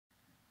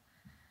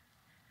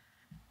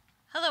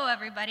Hello,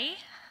 everybody.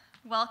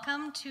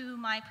 Welcome to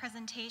my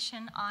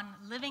presentation on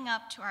living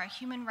up to our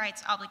human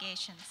rights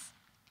obligations.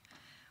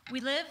 We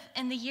live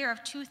in the year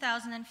of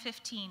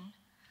 2015.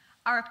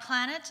 Our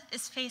planet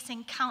is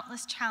facing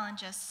countless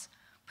challenges: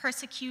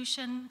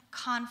 persecution,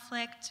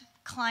 conflict,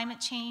 climate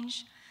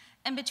change,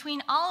 and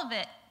between all of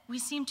it, we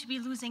seem to be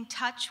losing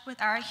touch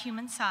with our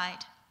human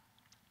side.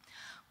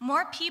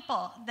 More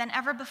people than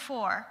ever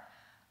before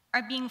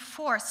are being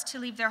forced to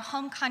leave their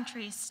home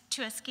countries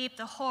to escape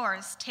the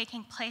horrors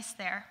taking place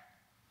there.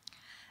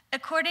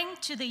 According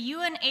to the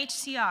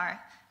UNHCR,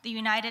 the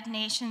United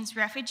Nations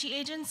Refugee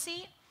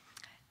Agency,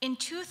 in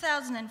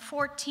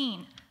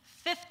 2014,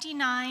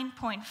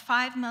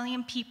 59.5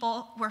 million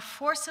people were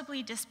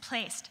forcibly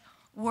displaced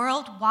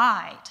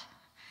worldwide.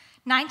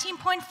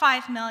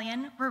 19.5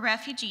 million were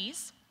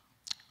refugees,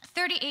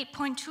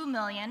 38.2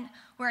 million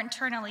were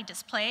internally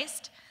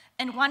displaced,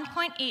 and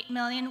 1.8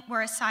 million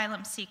were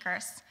asylum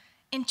seekers.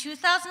 In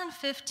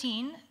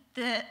 2015,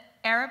 the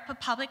Arab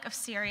Republic of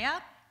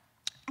Syria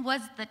was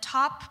the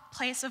top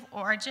place of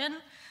origin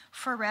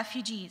for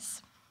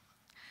refugees.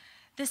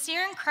 The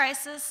Syrian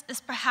crisis is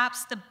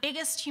perhaps the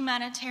biggest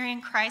humanitarian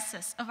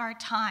crisis of our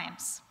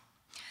times,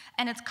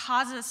 and its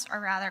causes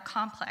are rather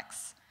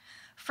complex.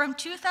 From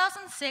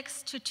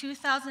 2006 to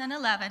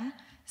 2011,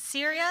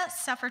 Syria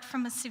suffered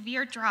from a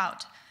severe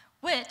drought,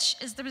 which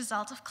is the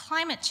result of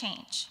climate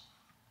change.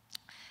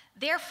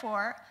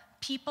 Therefore,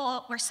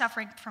 people were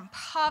suffering from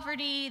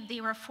poverty, they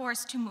were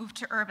forced to move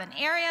to urban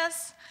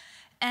areas,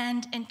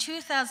 and in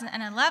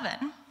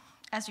 2011,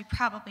 as you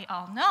probably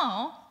all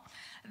know,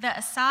 the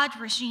Assad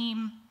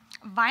regime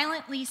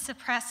violently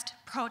suppressed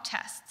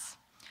protests,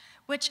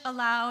 which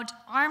allowed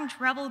armed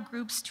rebel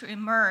groups to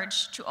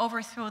emerge to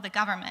overthrow the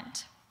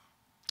government.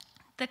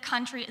 The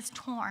country is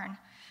torn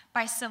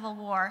by civil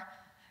war.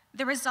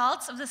 The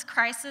results of this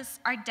crisis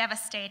are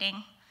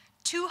devastating.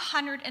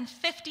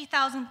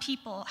 250,000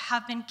 people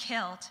have been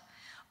killed.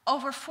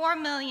 Over 4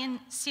 million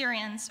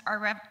Syrians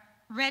are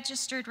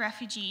registered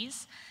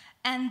refugees,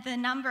 and the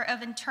number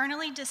of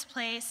internally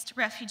displaced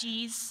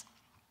refugees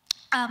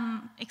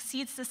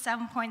exceeds the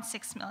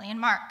 7.6 million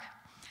mark.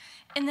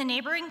 In the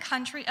neighboring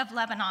country of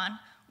Lebanon,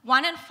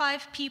 1 in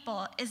 5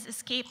 people is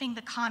escaping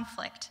the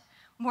conflict.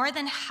 More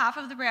than half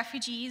of the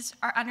refugees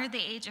are under the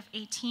age of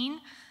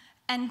 18,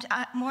 and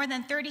more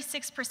than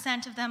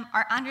 36% of them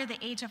are under the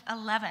age of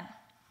 11.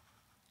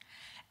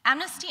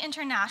 Amnesty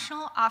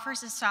International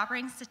offers a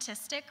sobering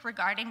statistic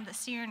regarding the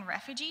Syrian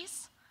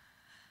refugees.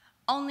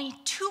 Only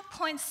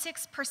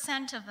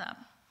 2.6% of them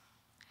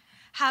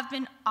have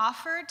been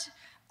offered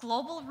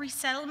global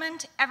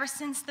resettlement ever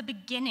since the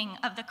beginning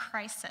of the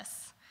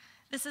crisis.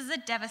 This is a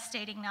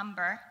devastating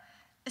number,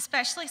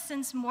 especially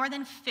since more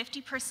than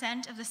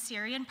 50% of the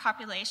Syrian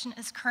population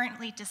is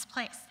currently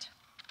displaced.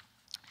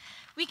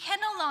 We can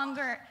no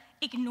longer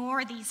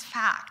ignore these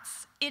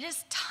facts. It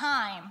is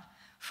time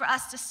for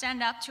us to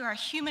stand up to our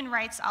human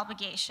rights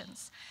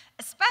obligations,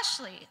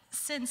 especially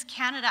since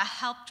Canada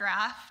helped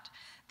draft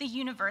the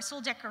Universal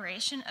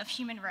Declaration of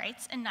Human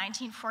Rights in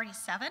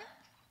 1947.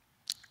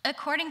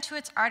 According to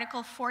its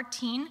Article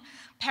 14,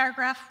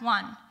 Paragraph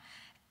 1,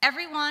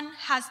 everyone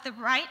has the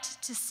right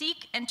to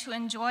seek and to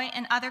enjoy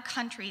in other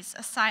countries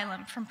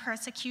asylum from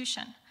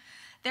persecution.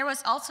 There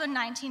was also a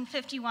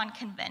 1951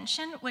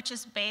 convention, which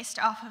is based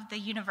off of the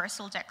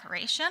Universal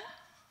Declaration.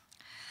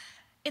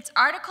 Its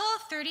Article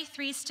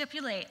 33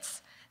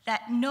 stipulates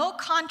that no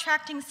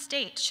contracting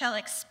state shall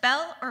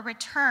expel or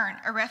return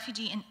a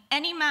refugee in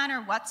any manner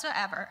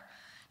whatsoever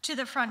to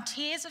the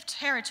frontiers of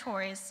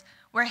territories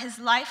where his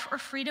life or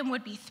freedom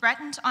would be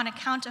threatened on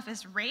account of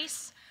his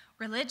race,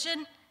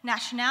 religion,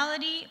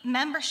 nationality,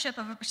 membership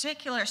of a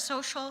particular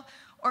social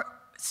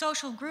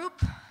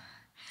group,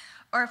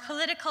 or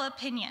political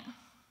opinion.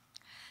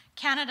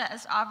 Canada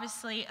is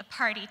obviously a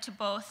party to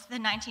both the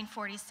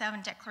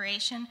 1947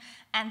 Declaration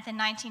and the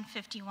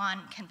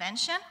 1951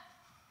 Convention.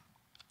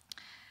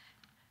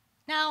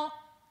 Now,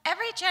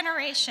 every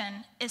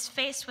generation is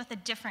faced with a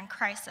different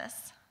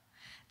crisis.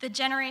 The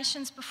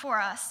generations before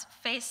us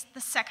faced the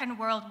Second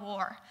World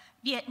War,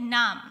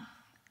 Vietnam,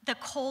 the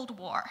Cold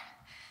War.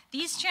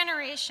 These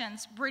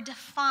generations were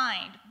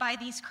defined by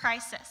these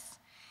crises.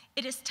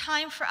 It is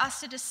time for us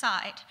to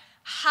decide,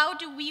 how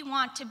do we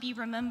want to be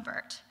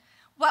remembered?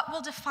 What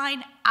will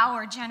define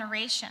our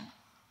generation?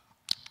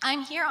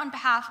 I'm here on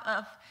behalf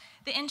of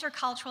the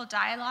Intercultural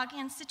Dialogue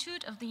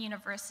Institute of the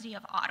University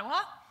of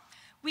Ottawa.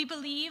 We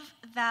believe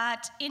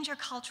that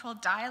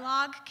intercultural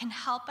dialogue can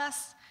help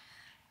us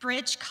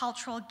bridge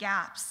cultural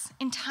gaps.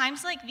 In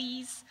times like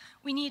these,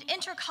 we need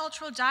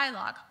intercultural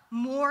dialogue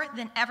more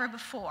than ever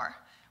before.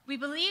 We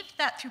believe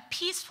that through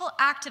peaceful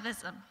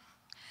activism,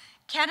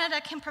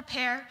 Canada can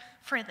prepare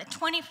for the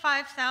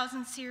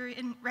 25,000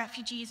 Syrian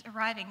refugees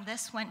arriving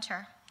this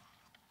winter.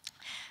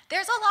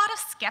 There's a lot of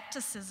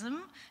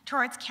skepticism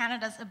towards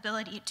Canada's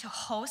ability to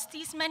host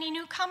these many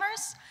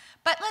newcomers,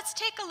 but let's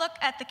take a look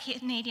at the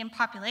Canadian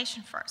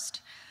population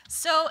first.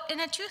 So in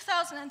a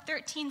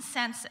 2013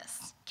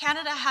 census,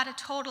 Canada had a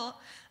total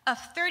of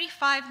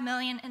 35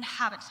 million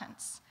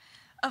inhabitants.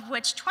 of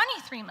which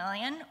 23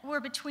 million were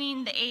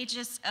between the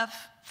ages of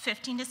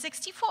 15 to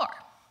 64.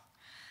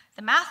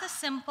 The math is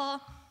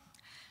simple.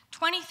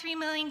 23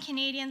 million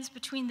Canadians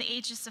between the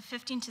ages of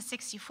 15 to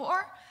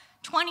 64,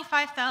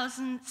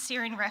 25,000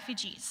 Syrian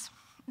refugees.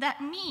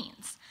 That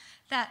means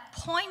that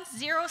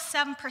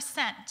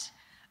 0.07%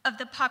 of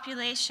the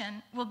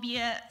population will be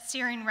a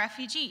Syrian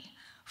refugee.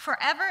 For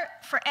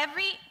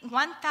every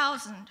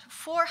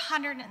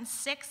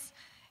 1,406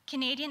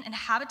 Canadian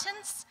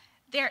inhabitants,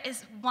 there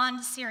is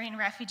one Syrian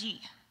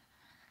refugee.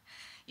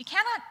 You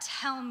cannot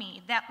tell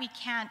me that we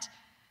can't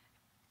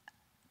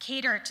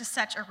cater to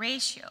such a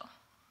ratio.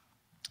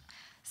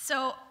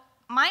 So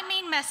my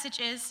main message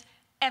is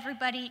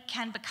everybody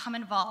can become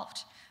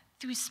involved.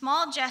 Through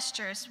small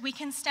gestures, we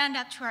can stand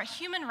up to our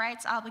human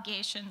rights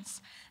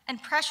obligations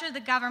and pressure the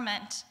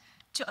government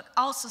to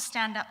also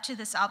stand up to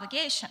this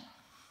obligation.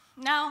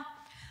 Now,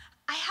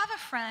 I have a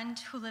friend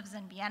who lives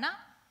in Vienna,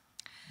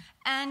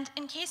 and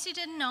in case you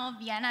didn't know,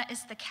 Vienna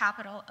is the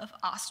capital of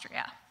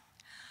Austria.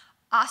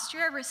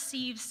 Austria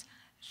receives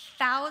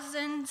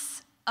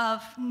thousands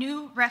of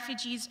new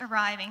refugees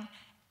arriving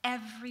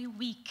every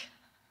week.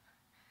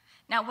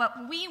 Now,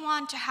 what we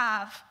want to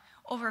have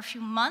over a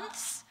few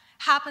months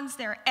happens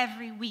there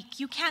every week.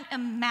 You can't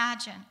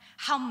imagine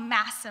how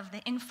massive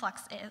the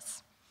influx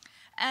is.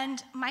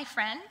 And my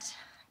friend,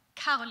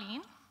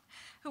 Caroline,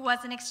 who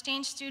was an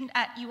exchange student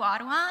at U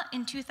Ottawa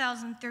in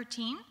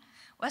 2013,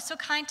 was so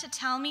kind to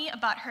tell me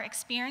about her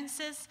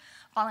experiences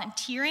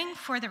volunteering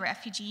for the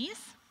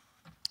refugees.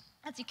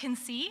 As you can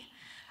see,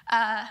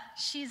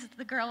 she's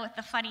the girl with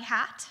the funny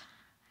hat.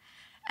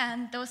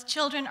 And those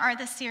children are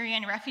the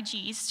Syrian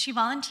refugees she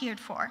volunteered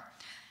for.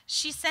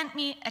 She sent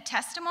me a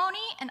testimony,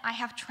 and I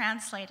have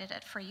translated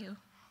it for you.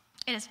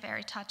 It is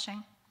very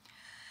touching.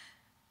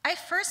 I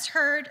first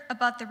heard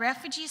about the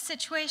refugee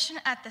situation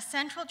at the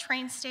central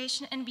train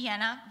station in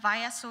Vienna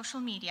via social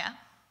media.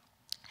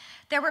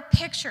 There were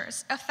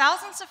pictures of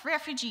thousands of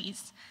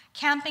refugees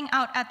camping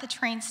out at the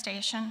train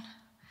station.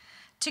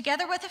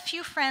 Together with a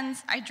few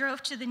friends, I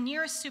drove to the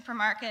nearest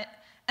supermarket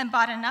and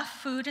bought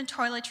enough food and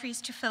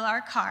toiletries to fill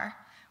our car.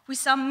 We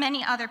saw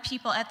many other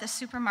people at the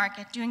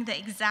supermarket doing the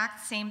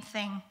exact same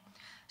thing,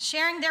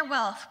 sharing their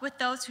wealth with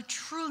those who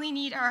truly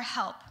need our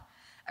help.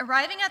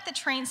 Arriving at the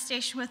train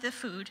station with the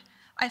food,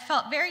 I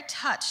felt very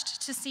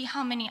touched to see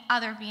how many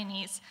other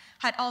Viennese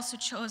had also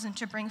chosen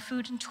to bring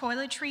food and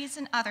toiletries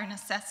and other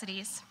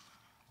necessities.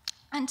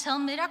 Until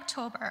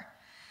mid-October,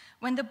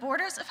 when the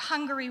borders of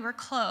Hungary were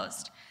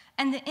closed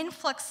and the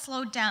influx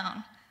slowed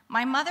down,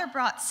 my mother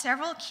brought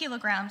several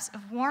kilograms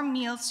of warm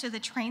meals to the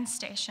train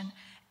station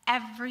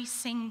every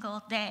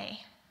single day.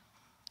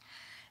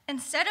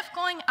 Instead of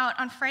going out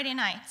on Friday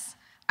nights,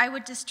 I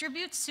would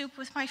distribute soup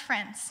with my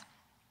friends.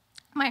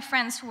 My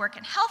friends who work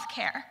in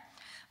healthcare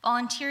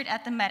volunteered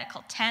at the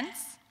medical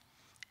tents,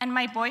 and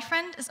my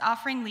boyfriend is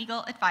offering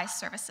legal advice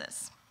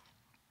services.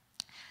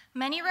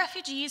 Many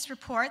refugees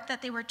report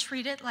that they were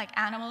treated like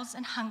animals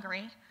in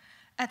Hungary.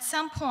 At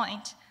some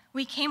point,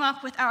 we came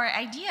up with our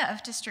idea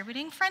of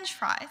distributing French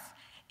fries.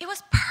 It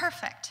was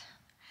perfect.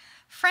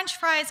 French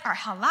fries are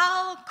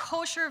halal,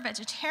 kosher,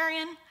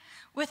 vegetarian,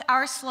 with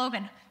our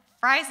slogan,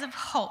 Fries of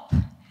Hope.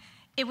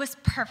 It was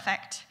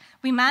perfect.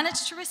 We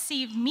managed to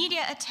receive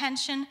media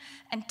attention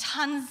and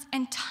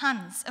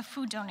tons of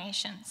food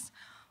donations.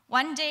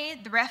 One day,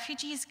 the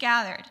refugees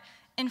gathered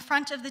in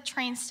front of the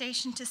train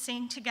station to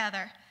sing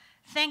together,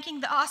 thanking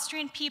the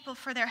Austrian people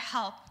for their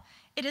help.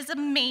 It is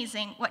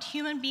amazing what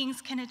human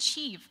beings can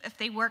achieve if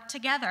they work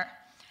together.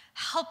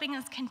 Helping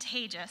is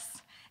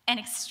contagious and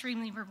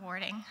extremely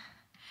rewarding.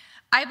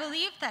 I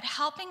believe that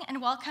helping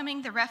and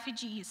welcoming the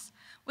refugees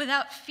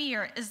without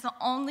fear is the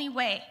only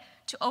way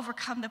to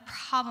overcome the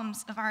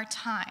problems of our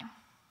time.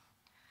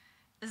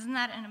 Isn't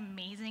that an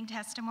amazing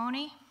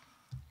testimony?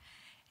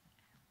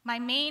 My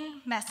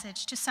main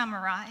message, to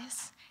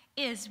summarize,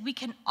 is we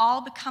can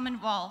all become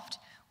involved.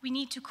 We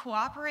need to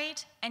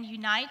cooperate and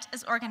unite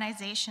as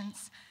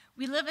organizations.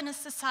 We live in a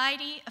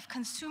society of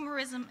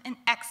consumerism and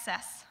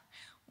excess.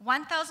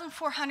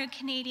 1,400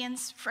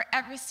 Canadians for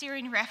every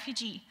Syrian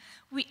refugee.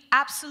 We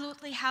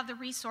absolutely have the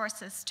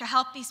resources to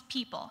help these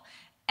people.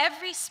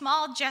 Every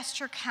small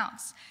gesture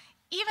counts,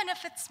 even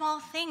if it's small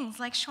things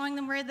like showing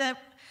them where the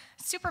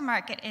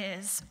supermarket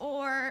is,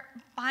 or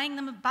buying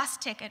them a bus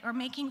ticket, or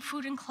making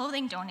food and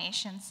clothing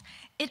donations.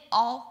 It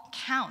all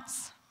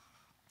counts.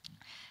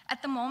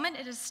 At the moment,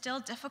 it is still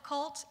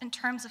difficult in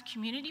terms of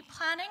community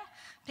planning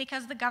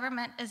because the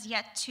government is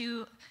yet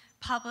to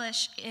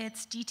publish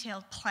its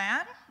detailed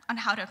plan on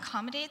how to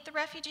accommodate the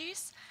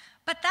refugees,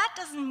 but that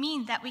doesn't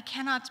mean that we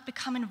cannot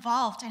become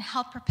involved and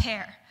help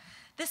prepare.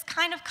 This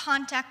kind of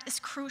contact is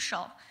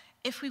crucial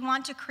if we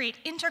want to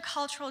create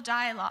intercultural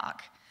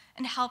dialogue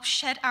and help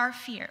shed our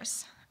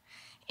fears.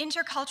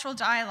 Intercultural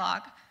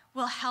dialogue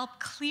will help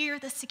clear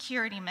the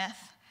security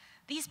myth.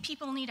 These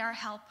people need our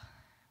help.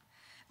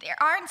 They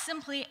aren't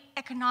simply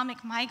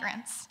economic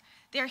migrants.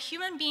 They're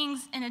human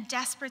beings in a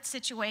desperate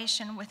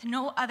situation with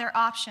no other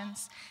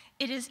options.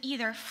 It is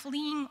either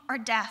fleeing or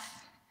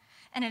death.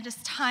 and it is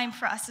time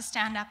for us to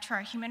stand up to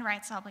our human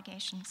rights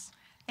obligations.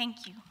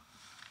 Thank you.